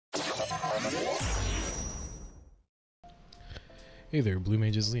Hey there, Blue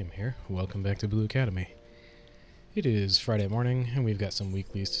Mages, Liam here. Welcome back to Blue Academy. It is Friday morning, and we've got some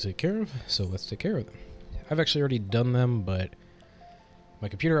weeklies to take care of, so let's take care of them. I've actually already done them, but my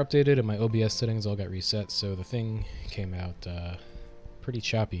computer updated and my OBS settings all got reset, so the thing came out pretty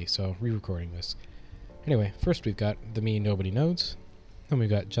choppy, so re-recording this. Anyway, first we've got the Me Nobody Knows, then we've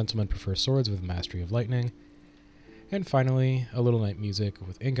got Gentlemen Prefer Swords with Mastery of Lightning, and finally, a little night music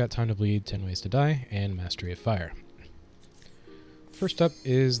with Ain't Got Time to Bleed, 10 Ways to Die, and Mastery of Fire. First up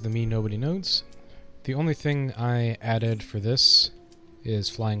is the Me Nobody Knows. The only thing I added for this is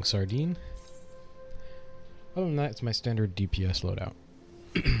Flying Sardine. Other than that, it's my standard DPS loadout.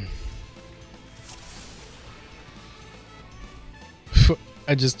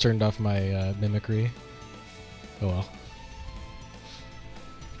 I just turned off my mimicry. Oh well.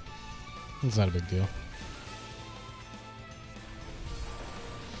 It's not a big deal.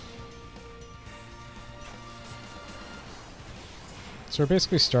 So we're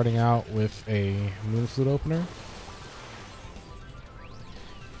basically starting out with a Moon Flute opener,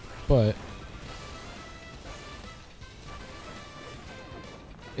 but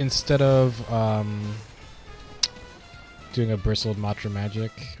instead of doing a Bristled Matra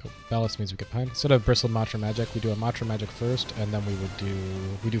Magic, Ballast means we get Pine. Instead of Bristled Matra Magic, we do a Matra Magic first, and then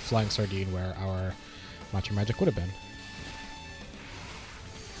we do Flying Sardine where our Matra Magic would have been.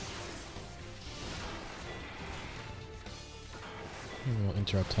 And we'll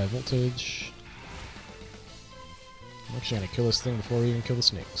interrupt high voltage. I'm actually going to kill this thing before we even kill the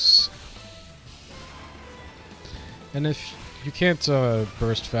snakes. And if you can't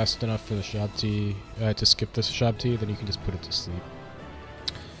burst fast enough for the Shabti, to skip this Shabti, then you can just put it to sleep.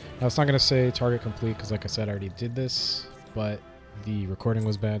 Now it's not going to say target complete because like I said I already did this, but the recording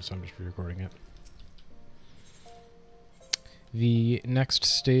was bad so I'm just re-recording it. The next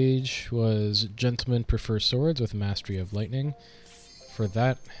stage was Gentlemen Prefer Swords with Mastery of Lightning. For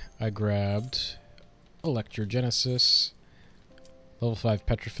that, I grabbed Electrogenesis, level 5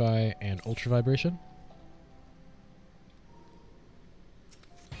 Petrify, and Ultra Vibration.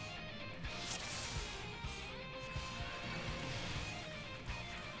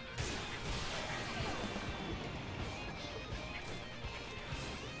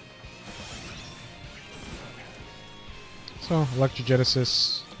 So,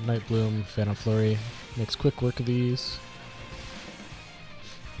 Electrogenesis, Night Bloom, Phantom Flurry, makes quick work of these.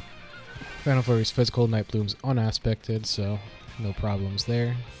 Phantom Flurry's physical, Night Bloom's unaspected, so no problems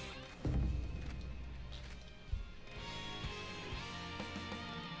there.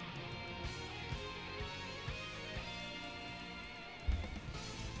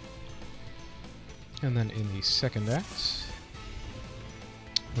 And then in the second act,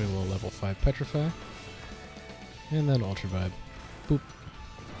 we will level 5 Petrify, and then Ultra Vibe. Boop.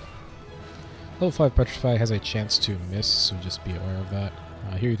 Level 5 Petrify has a chance to miss, so just be aware of that.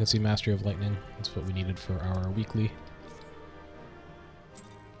 Here you can see Mastery of Lightning. That's what we needed for our weekly.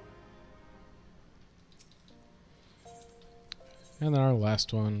 And then our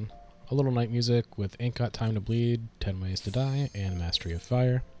last one, a little night music with Ain't Got Time to Bleed, 10 Ways to Die, and Mastery of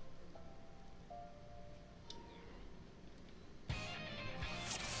Fire.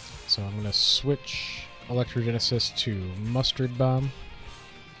 So I'm going to switch Electrogenesis to Mustard Bomb.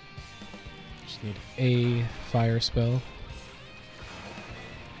 Just need a fire spell.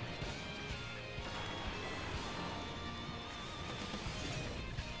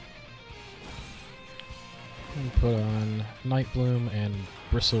 And put on Night Bloom and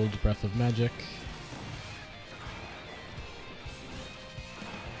Bristled Breath of Magic.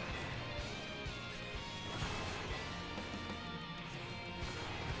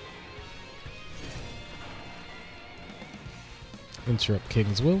 Interrupt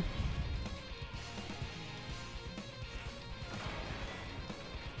King's Will.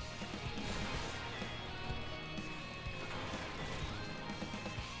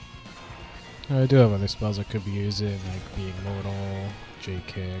 I do have other spells I could be using, like Being Mortal,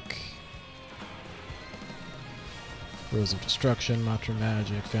 J-Kick, Rose of Destruction, Matra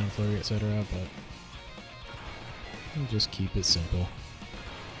Magic, Phantom Flurry, etc., but I'll just keep it simple.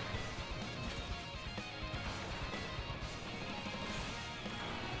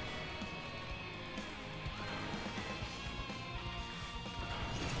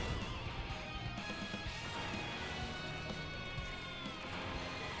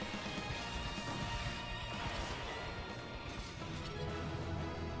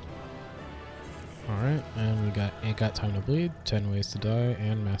 Alright, and we got Ain't Got Time to Bleed, 10 Ways to Die,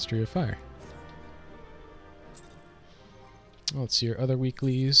 and Mastery of Fire. Let's see your other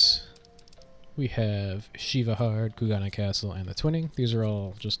weeklies. we have Shiva Hard, Kugana Castle, and the Twinning. These are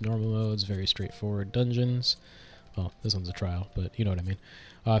all just normal modes, very straightforward dungeons. Well, this one's a trial, but you know what I mean.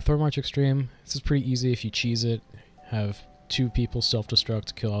 Thornmarch Extreme, this is pretty easy if you cheese it. Have 2 people self-destruct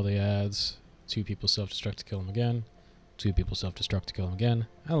to kill all the ads, 2 people self-destruct to kill them again, 2 people self-destruct to kill them again,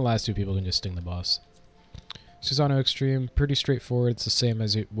 and the last 2 people can just sting the boss. Susano Extreme, pretty straightforward. It's the same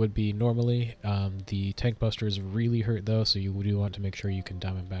as it would be normally. The tank busters really hurt though, so you do want to make sure you can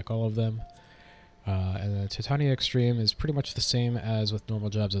diamond back all of them. And the Titania Extreme is pretty much the same as with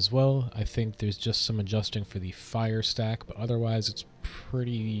normal jobs as well. I think there's just some adjusting for the fire stack, but otherwise it's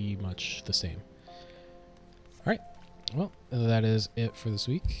pretty much the same. Alright, well, that is it for this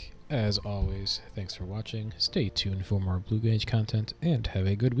week. As always, thanks for watching, stay tuned for more Blue Gauge content, and have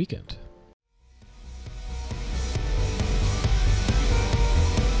a good weekend.